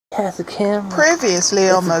Has a camera. Previously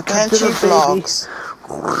on Mokenchi Vlogs.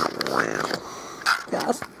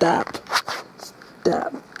 Yeah, stop.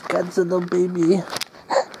 Stop. Godzilla baby.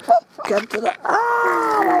 Godzilla.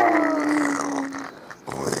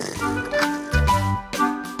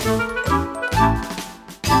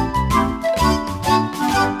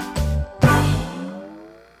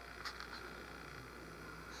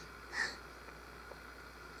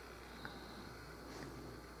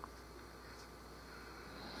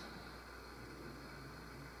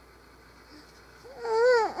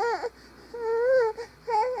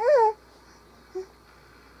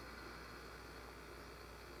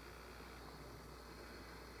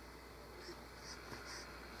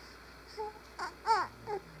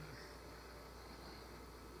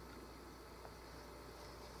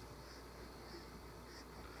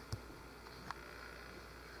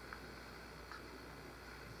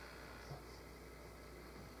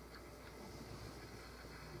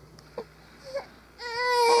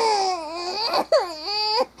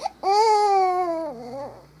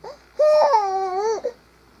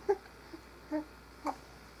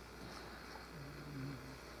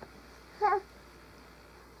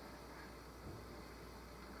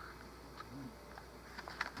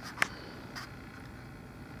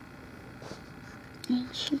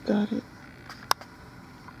 She got it.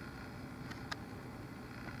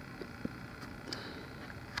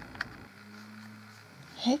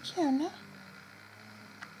 Hey, Keona.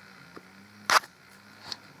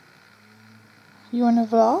 You want a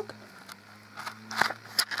vlog?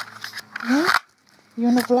 Yeah? You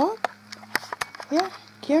want a vlog? Yeah,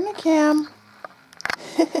 Keona Cam.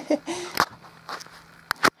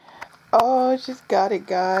 Oh, she's got it,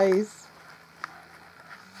 guys.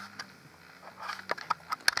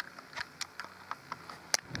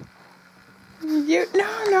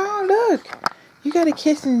 No, look. You got a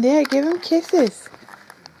kiss in there. Give him kisses.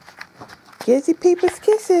 Give the people's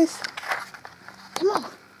kisses. Come on.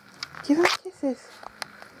 Give him kisses.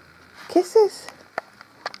 Kisses.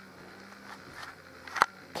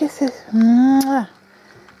 Kisses. Mwah.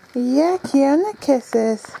 Yeah, Keona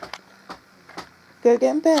kisses. Go get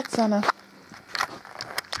in bed, Sana.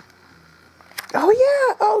 Oh,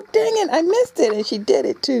 yeah. Oh, dang it. I missed it. And she did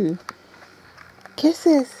it, too.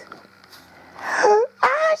 Kisses.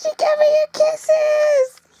 Ah, she gave me your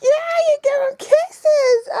kisses. Yeah, you give him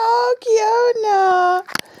kisses. Oh, Keona.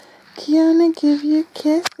 Keona give you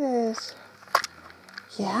kisses.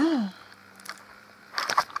 Yeah.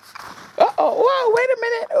 Uh-oh. Whoa, wait a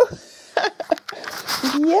minute.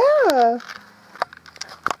 Yeah.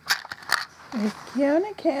 It's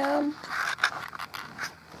Keona Cam.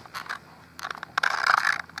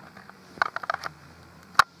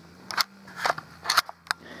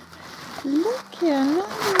 Look, Keona,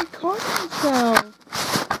 he recorded himself.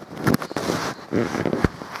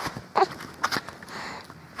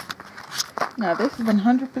 Now, this is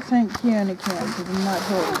 100% Keona Cam, because I'm not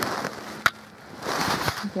holding.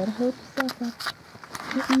 You gotta hold yourself up.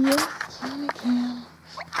 Yes, Keona Cam.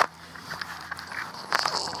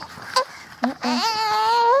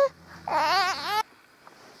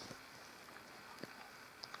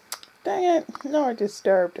 Dang it. No, I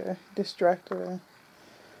disturbed her. Distracted her.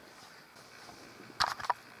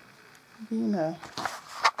 Being a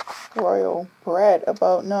royal brat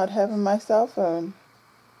about not having my cell phone.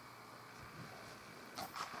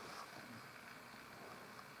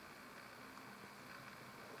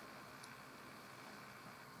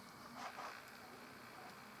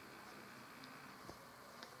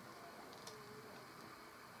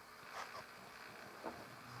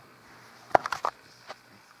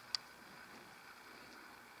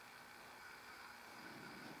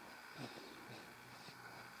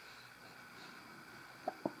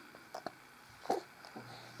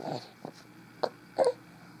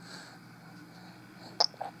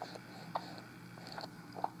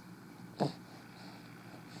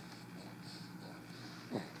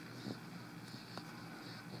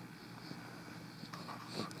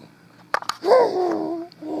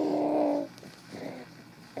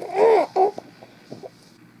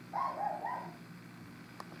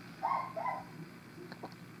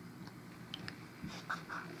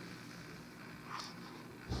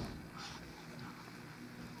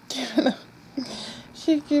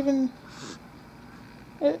 She's giving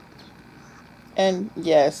it. And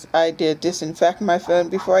yes, I did disinfect my phone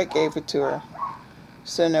before I gave it to her.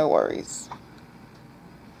 So no worries.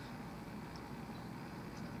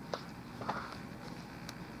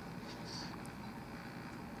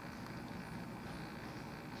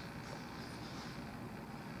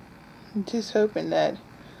 I'm just hoping that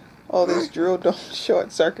all this drill don't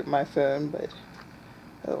short circuit my phone, but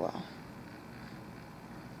oh well.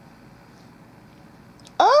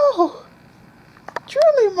 Oh,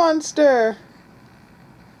 truly monster.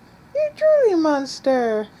 You truly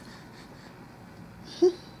monster.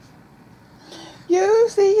 You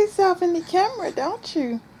see yourself in the camera, don't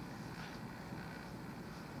you?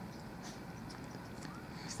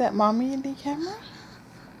 Is that mommy in the camera?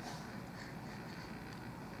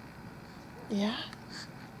 Yeah.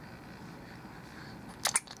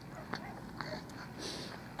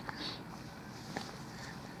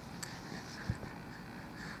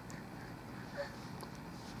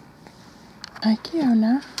 Hi,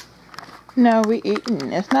 Keona. No, we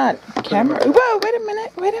eating. It's not camera. Whoa, wait a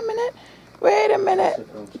minute. Wait a minute. Wait a minute.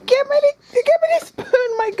 Give me the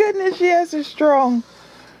spoon. My goodness, she has a strong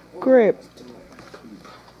grip.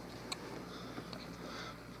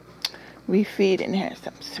 We feeding her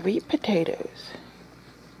some sweet potatoes.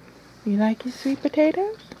 You like your sweet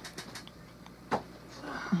potatoes?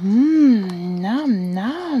 Nom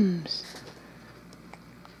noms.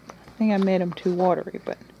 I think I made them too watery,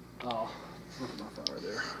 but. Oh, look at my flower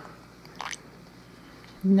there.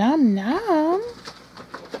 Nom nom.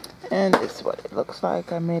 And this is what it looks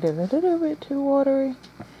like. I made it a little bit too watery.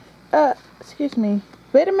 Excuse me.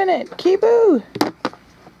 Wait a minute, Kibu.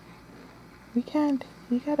 We can't.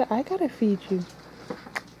 I gotta feed you.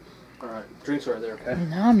 Alright, drinks right there, okay?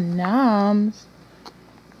 Nom noms.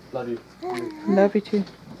 Love you. Love you too.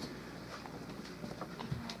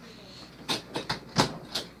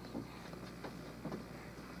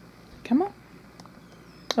 Come on.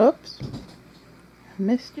 Oops. I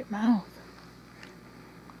missed your mouth.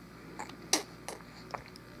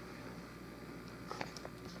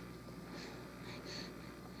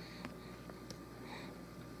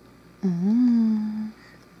 Mmm.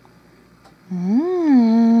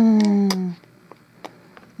 Mmm.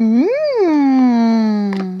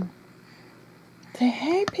 Mmm. Say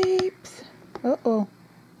hey, peeps. Uh-oh.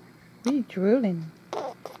 We drooling.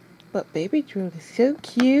 But baby drool is so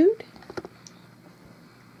cute.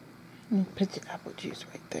 Let me put your apple juice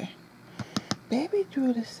right there. Baby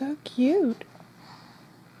drool is so cute.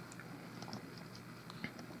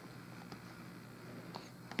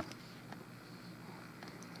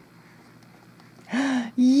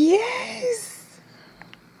 Yes!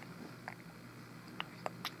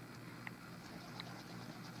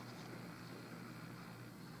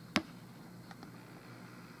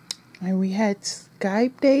 And we had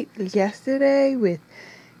Skype date yesterday with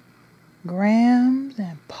Grams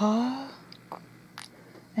and Pa.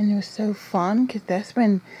 And it was so fun because that's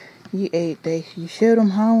when you ate. You showed them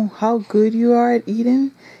how good you are at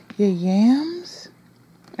eating your yams.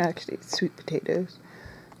 Actually, it's sweet potatoes.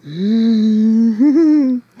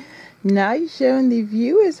 Now you're showing the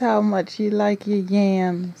viewers how much you like your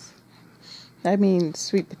yams. I mean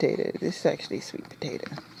sweet potato. This is actually sweet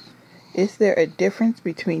potato. Is there a difference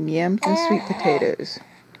between yams and sweet potatoes?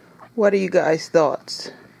 What are you guys' thoughts?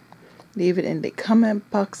 Leave it in the comment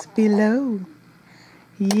box below.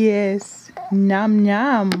 Yes. Nom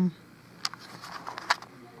nom.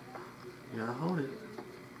 You gotta hold it.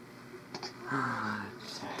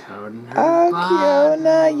 Toting her Oh, bottom.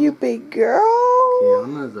 Keona, you big girl.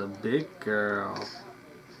 Keona's a big girl.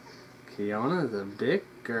 Keona's a big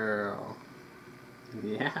girl.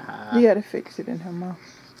 Yeah. You gotta fix it in her mouth.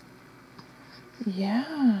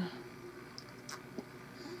 Yeah.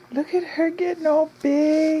 Look at her getting all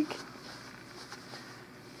big.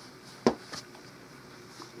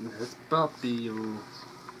 That's puppy.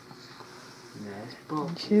 That's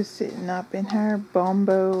puppy. She's sitting up in her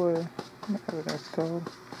bombo, or whatever that's called.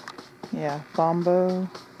 Yeah, bombo,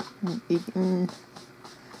 and eating.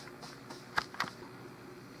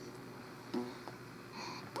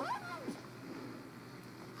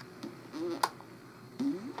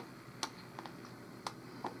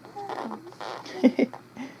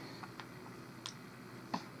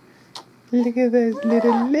 Look at those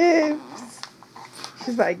little lips.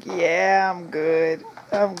 She's like, yeah, I'm good.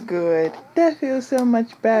 I'm good. That feels so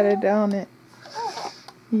much better, don't it?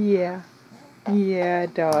 Yeah. Yeah,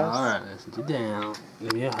 it does. Alright, let's sit down.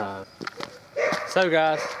 Give me a hug. So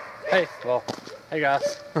guys, hey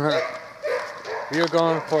guys. We are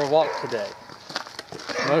going for a walk today.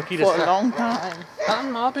 Moki For a long time.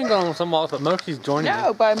 I've been going on some walks, but Moki's joining me.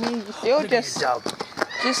 No, but I mean, you still just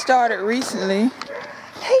started recently.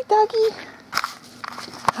 Hey, doggy.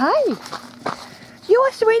 Hi. You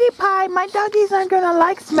a sweetie pie. My doggies aren't gonna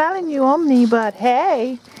like smelling you on me, but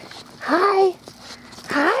hey. Hi.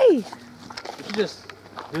 Hi. You should just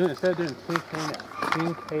do it instead of doing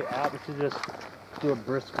 10K out. You should just do a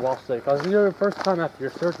brisk walk today. Because it's your first time after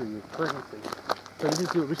your surgery, your pregnancy. So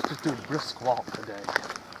we should just do a brisk walk today.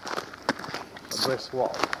 A brisk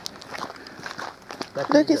walk.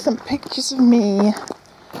 Look at some pictures of me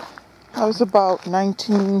I was about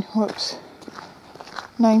 19. Whoops.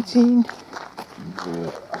 19.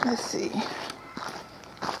 Let's see.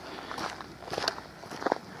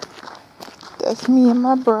 That's me and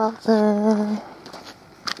my brother.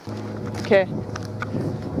 Okay.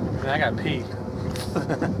 Man, I got pee.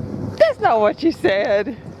 That's not what you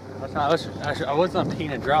said. I was on pee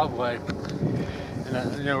in a driveway.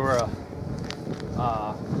 And you know, we're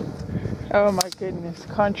Oh my goodness,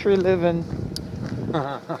 country living.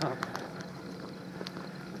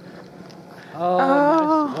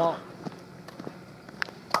 nice walk.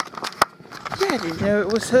 Yeah, I didn't know it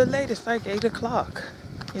was so late. It's like 8 o'clock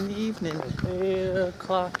in the evening. 8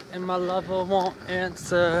 o'clock and my lover won't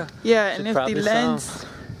answer. Yeah, and if the lens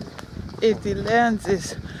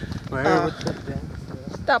is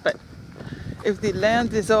stop it. If the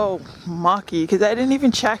lens is all mucky, because I didn't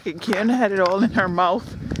even check it. Keona had it all in her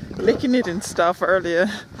mouth, licking it and stuff earlier.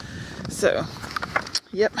 So,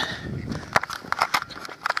 yep.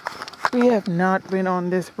 We have not been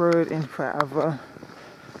on this road in forever.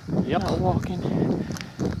 Yep. Not walking.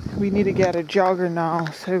 We need to get a jogger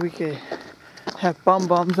now so we could have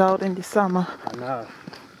bums out in the summer. I know.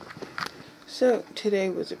 So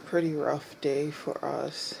today was a pretty rough day for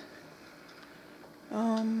us.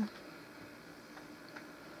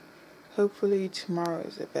 Hopefully tomorrow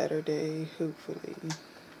is a better day. Hopefully.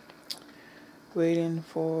 Waiting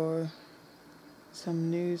for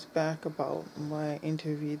some news back about my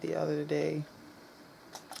interview the other day.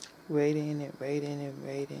 Waiting and waiting and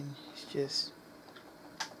waiting. It's just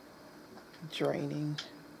draining.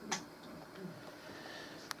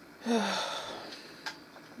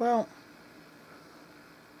 Well,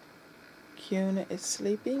 Keona is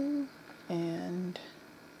sleeping and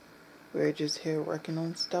we're just here working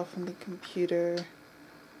on stuff on the computer.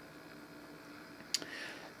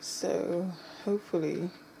 So hopefully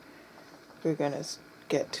we're gonna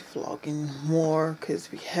get to vlogging more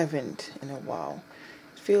because we haven't in a while.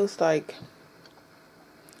 It feels like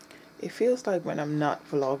when I'm not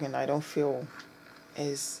vlogging, I don't feel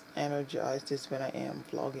as energized as when I am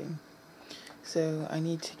vlogging. So I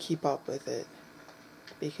need to keep up with it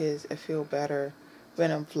because I feel better when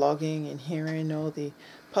I'm vlogging and hearing all the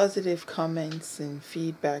positive comments and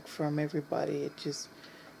feedback from everybody. It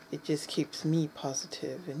just keeps me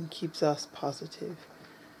positive and keeps us positive.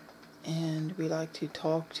 And we like to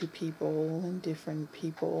talk to people and different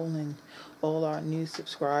people and all our new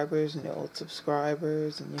subscribers and old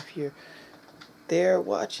subscribers. And if you're there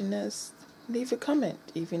watching us, leave a comment,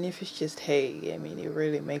 even if it's just hey. I mean, it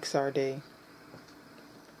really makes our day.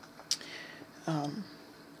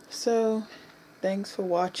 So thanks for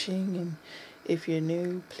watching, and if you're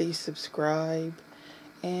new, please subscribe.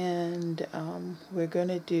 And we're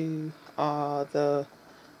gonna do the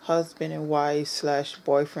husband and wife /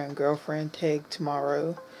 boyfriend girlfriend tag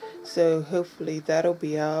tomorrow, so hopefully that'll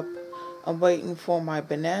be up. I'm waiting for my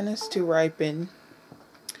bananas to ripen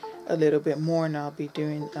a little bit more, and I'll be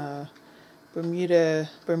doing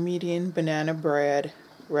Bermudian banana bread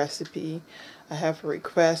recipe. I have a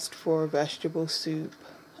request for vegetable soup.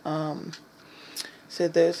 So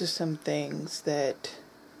those are some things that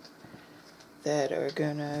are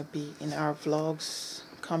gonna be in our vlogs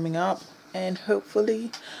coming up. And hopefully,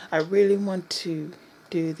 I really want to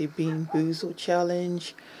do the Bean Boozle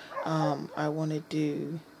challenge. I want to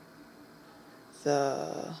do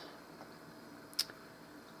the,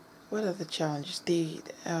 what are the challenges? The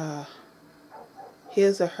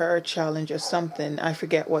here's a her challenge or something. I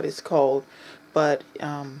forget what it's called, but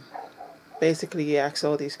basically you ask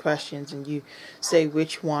all these questions and you say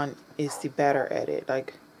which one is the better at it,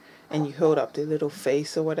 like, and you hold up the little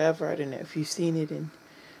face or whatever. I don't know if you've seen it in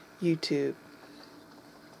YouTube.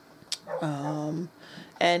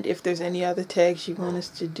 And if there's any other tags you want us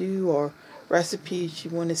to do or recipes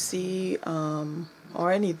you want to see,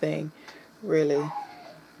 or anything really,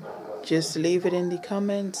 just leave it in the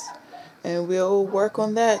comments and we'll work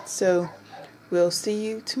on that. So we'll see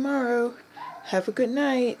you tomorrow. Have a good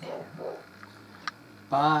night.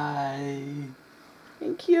 Bye.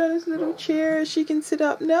 And Keona's little chair, she can sit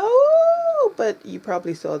up. No, but you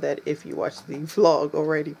probably saw that if you watched the vlog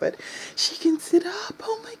already, but she can sit up.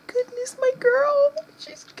 Oh my goodness, my girl.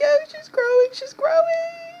 She's growing.